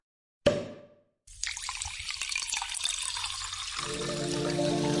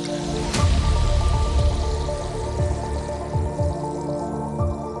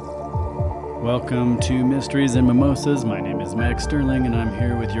Welcome to Mysteries and Mimosas. My name is Max Sterling, and I'm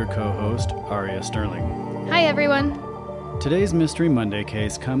here with your co-host, Aria Sterling. Hi, everyone. Today's Mystery Monday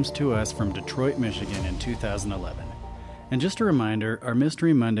case comes to us from Detroit, Michigan in 2011. And just a reminder, our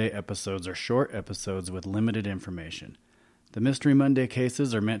Mystery Monday episodes are short episodes with limited information. The Mystery Monday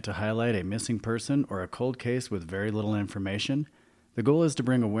cases are meant to highlight a missing person or a cold case with very little information. The goal is to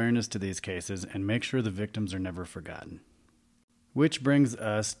bring awareness to these cases and make sure the victims are never forgotten. Which brings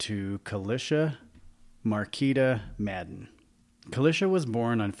us to Kalisha Marquita Madden. Kalisha was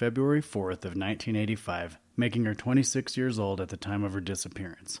born on February 4th of 1985, making her 26 years old at the time of her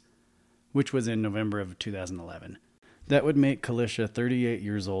disappearance, which was in November of 2011. That would make Kalisha 38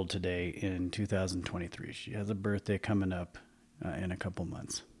 years old today in 2023. She has a birthday coming up in a couple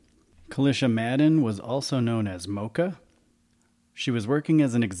months. Kalisha Madden was also known as Mocha. She was working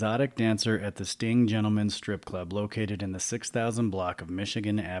as an exotic dancer at the Sting Gentlemen's Strip Club located in the 6000 block of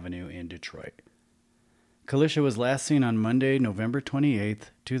Michigan Avenue in Detroit. Kalisha was last seen on Monday, November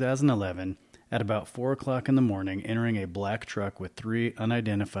 28, 2011, at about 4 o'clock in the morning, entering a black truck with 3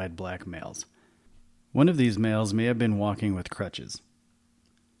 unidentified black males. One of these males may have been walking with crutches.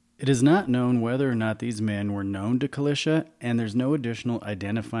 It is not known whether or not these men were known to Kalisha, and there's no additional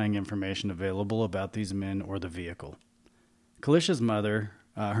identifying information available about these men or the vehicle. Kalisha's mother,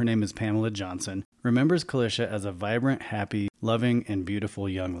 her name is Pamela Johnson, remembers Kalisha as a vibrant, happy, loving, and beautiful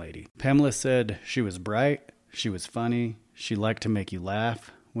young lady. Pamela said she was bright, she was funny, she liked to make you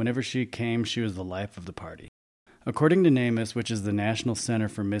laugh. Whenever she came, she was the life of the party. According to NamUs, which is the National Center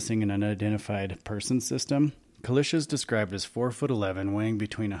for Missing and Unidentified Persons System, Kalisha is described as 4'11", weighing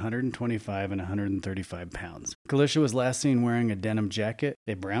between 125 and 135 pounds. Kalisha was last seen wearing a denim jacket,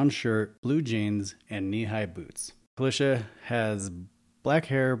 a brown shirt, blue jeans, and knee-high boots. Kalisha has black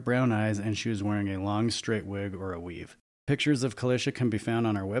hair, brown eyes, and she was wearing a long straight wig or a weave. Pictures of Kalisha can be found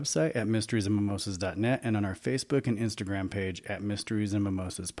on our website at mysteriesandmimosas.net and on our Facebook and Instagram page at Mysteries and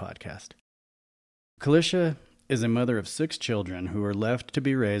Mimosas Podcast. Kalisha is a mother of 6 children who were left to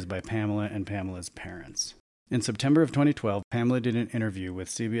be raised by Pamela and Pamela's parents. In September of 2012, Pamela did an interview with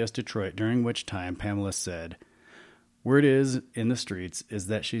CBS Detroit, during which time Pamela said, "Word is in the streets is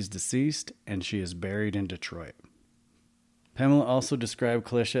that she's deceased and she is buried in Detroit." Pamela also described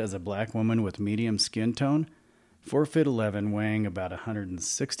Kalisha as a black woman with medium skin tone, 4'11", weighing about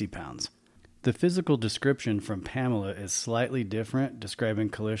 160 pounds. The physical description from Pamela is slightly different, describing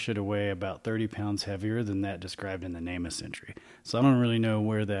Kalisha to weigh about 30 pounds heavier than that described in the NamUs entry. So I don't really know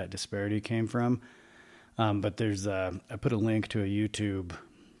where that disparity came from, but there's I put a link to a YouTube,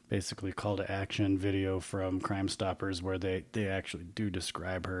 basically call to action video from Crime Stoppers where they actually do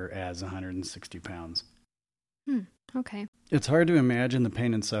describe her as 160 pounds. Okay. It's hard to imagine the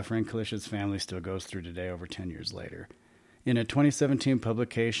pain and suffering Kalisha's family still goes through today over 10 years later. In a 2017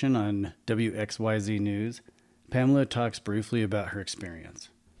 publication on WXYZ News, Pamela talks briefly about her experience.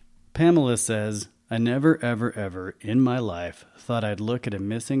 Pamela says, "I never, ever, ever in my life thought I'd look at a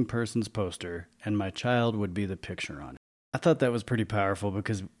missing persons poster and my child would be the picture on it." I thought that was pretty powerful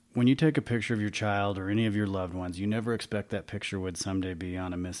because when you take a picture of your child or any of your loved ones, you never expect that picture would someday be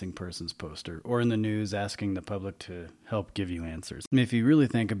on a missing persons poster or in the news asking the public to help give you answers. I mean, if you really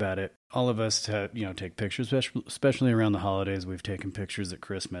think about it, all of us take pictures, especially around the holidays. We've taken pictures at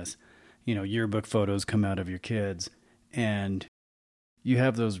Christmas. Yearbook photos come out of your kids, and you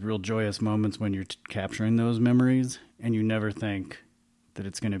have those real joyous moments when you're capturing those memories, and you never think that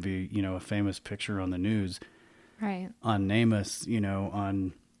it's going to be, a famous picture on the news, Right. On NamUs,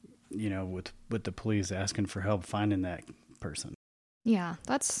 with the police asking for help finding that person. Yeah,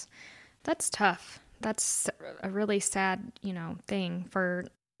 that's tough. That's a really sad, thing for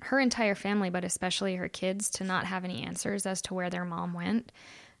her entire family, but especially her kids to not have any answers as to where their mom went.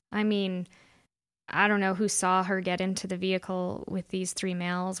 I mean, I don't know who saw her get into the vehicle with these 3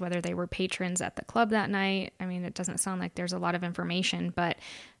 males, whether they were patrons at the club that night. I mean, it doesn't sound like there's a lot of information, but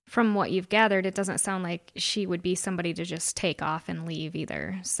from what you've gathered, it doesn't sound like she would be somebody to just take off and leave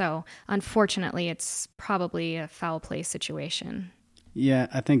either. So, unfortunately, it's probably a foul play situation. Yeah,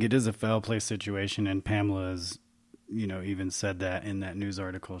 I think it is a foul play situation, and Pamela's, even said that in that news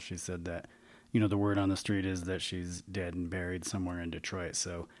article. She said that, the word on the street is that she's dead and buried somewhere in Detroit.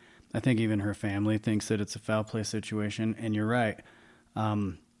 So I think even her family thinks that it's a foul play situation, and you're right.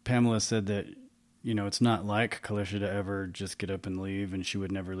 Pamela said that, it's not like Kalisha to ever just get up and leave, and she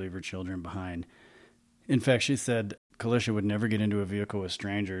would never leave her children behind. In fact, she said Kalisha would never get into a vehicle with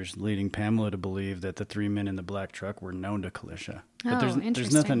strangers, leading Pamela to believe that the 3 men in the black truck were known to Kalisha. But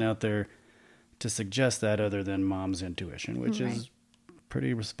there's nothing out there to suggest that other than mom's intuition, which is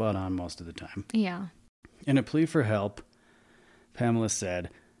pretty spot on most of the time. Yeah. In a plea for help, Pamela said,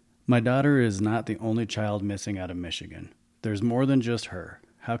 My daughter is not the only child missing out of Michigan. There's more than just her.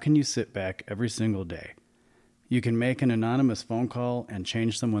 How can you sit back every single day? You can make an anonymous phone call and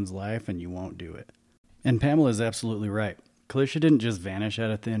change someone's life, and you won't do it. And Pamela is absolutely right. Kalisha didn't just vanish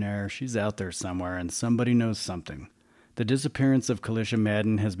out of thin air. She's out there somewhere, and somebody knows something. The disappearance of Kalisha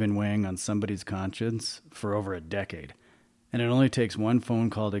Madden has been weighing on somebody's conscience for over a decade. And it only takes one phone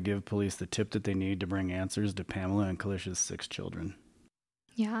call to give police the tip that they need to bring answers to Pamela and Kalisha's 6 children.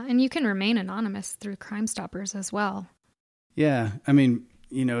 Yeah, and you can remain anonymous through Crime Stoppers as well. Yeah, I mean,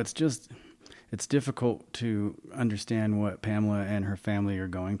 it's difficult to understand what Pamela and her family are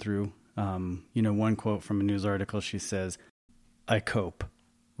going through. One quote from a news article, she says, "I cope.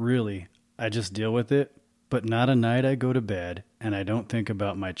 Really, I just deal with it, but not a night I go to bed and I don't think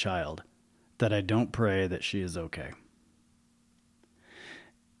about my child, that I don't pray that she is okay."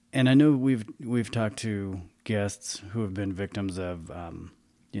 And I know we've talked to guests who have been victims of,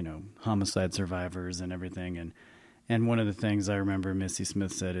 homicide survivors and everything. And one of the things I remember Missy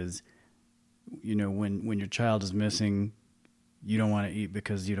Smith said is, when your child is missing, you don't want to eat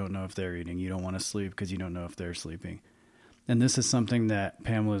because you don't know if they're eating. You don't want to sleep because you don't know if they're sleeping. And this is something that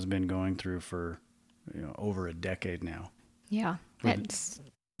Pamela has been going through for, over a decade now. Yeah, it's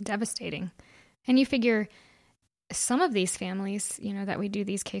devastating. And you figure some of these families, that we do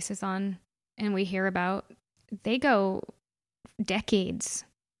these cases on and we hear about, they go decades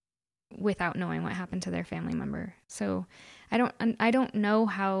without knowing what happened to their family member. So I don't know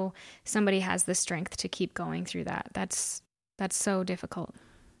how somebody has the strength to keep going through that. That's so difficult.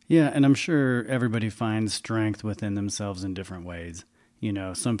 Yeah, and I'm sure everybody finds strength within themselves in different ways.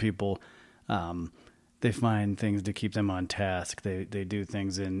 Some people, they find things to keep them on task. They do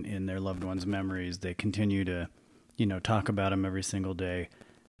things in their loved ones' memories. They continue to, talk about them every single day.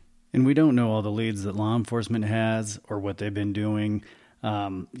 And we don't know all the leads that law enforcement has or what they've been doing.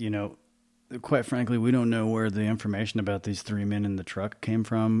 Quite frankly, we don't know where the information about these 3 men in the truck came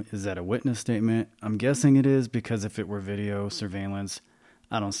from. Is that a witness statement? I'm guessing it is, because if it were video surveillance,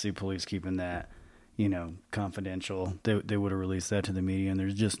 I don't see police keeping that, confidential. They would have released that to the media, and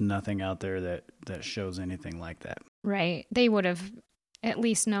there's just nothing out there that shows anything like that. Right. They would have at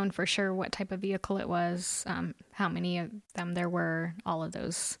least known for sure what type of vehicle it was, how many of them there were, all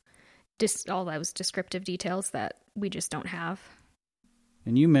those descriptive details that we just don't have.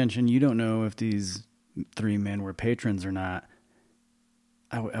 And you mentioned you don't know if these 3 men were patrons or not.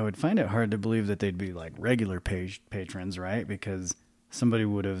 I would find it hard to believe that they'd be like regular patrons, right? Because somebody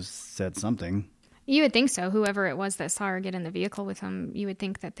would have said something. You would think so. Whoever it was that saw her get in the vehicle with him, you would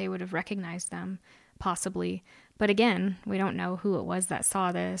think that they would have recognized them, possibly. But again, we don't know who it was that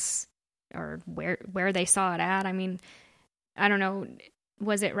saw this or where they saw it at. I mean, I don't know.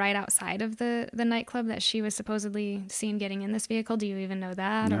 Was it right outside of the nightclub that she was supposedly seen getting in this vehicle? Do you even know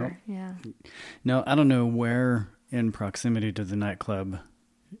that? No. Or, yeah. No, I don't know where in proximity to the nightclub,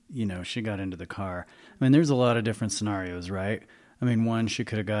 she got into the car. I mean, there's a lot of different scenarios, right? I mean, one, she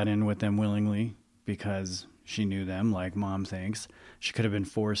could have got in with them willingly because she knew them, like mom thinks. She could have been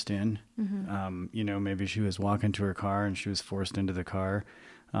forced in. Mm-hmm. Maybe she was walking to her car and she was forced into the car.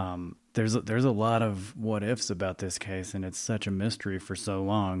 There's a lot of what ifs about this case, and it's such a mystery for so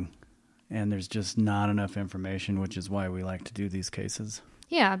long, and there's just not enough information, which is why we like to do these cases.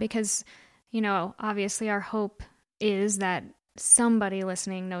 Yeah, because, obviously our hope is that somebody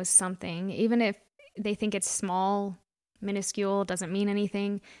listening knows something, even if they think it's small, minuscule, doesn't mean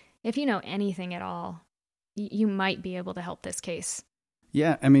anything. If you know anything at all, you might be able to help this case.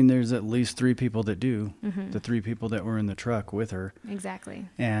 Yeah, I mean, there's at least 3 people that do. Mm-hmm. The 3 people that were in the truck with her. Exactly.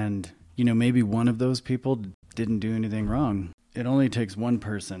 And, maybe one of those people didn't do anything wrong. It only takes one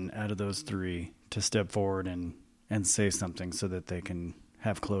person out of those 3 to step forward and say something so that they can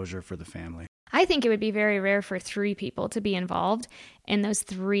have closure for the family. I think it would be very rare for 3 people to be involved, and those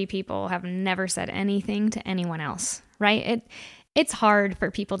 3 people have never said anything to anyone else, right? It's hard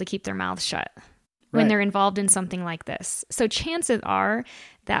for people to keep their mouths shut when they're involved in something like this. So chances are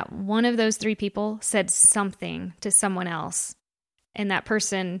that one of those 3 people said something to someone else, and that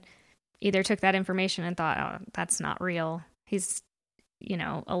person either took that information and thought, oh, that's not real. He's,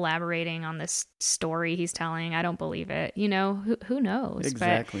 elaborating on this story he's telling. I don't believe it. Who knows?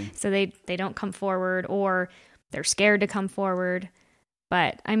 Exactly. But, so they don't come forward, or they're scared to come forward.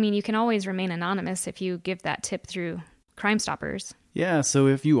 But, I mean, you can always remain anonymous if you give that tip through Crime Stoppers. Yeah, so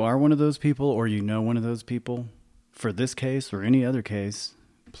if you are one of those people or you know one of those people, for this case or any other case,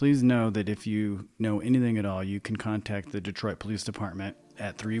 please know that if you know anything at all, you can contact the Detroit Police Department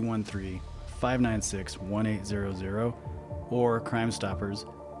at 313-596-1800 or Crime Stoppers.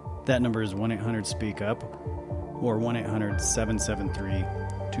 That number is 1-800-SPEAK-UP or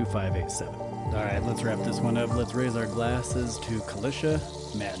 1-800-773 2587. All right, let's wrap this one up. Let's raise our glasses to Kalisha,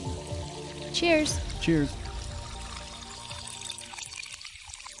 Madden. Cheers. Cheers.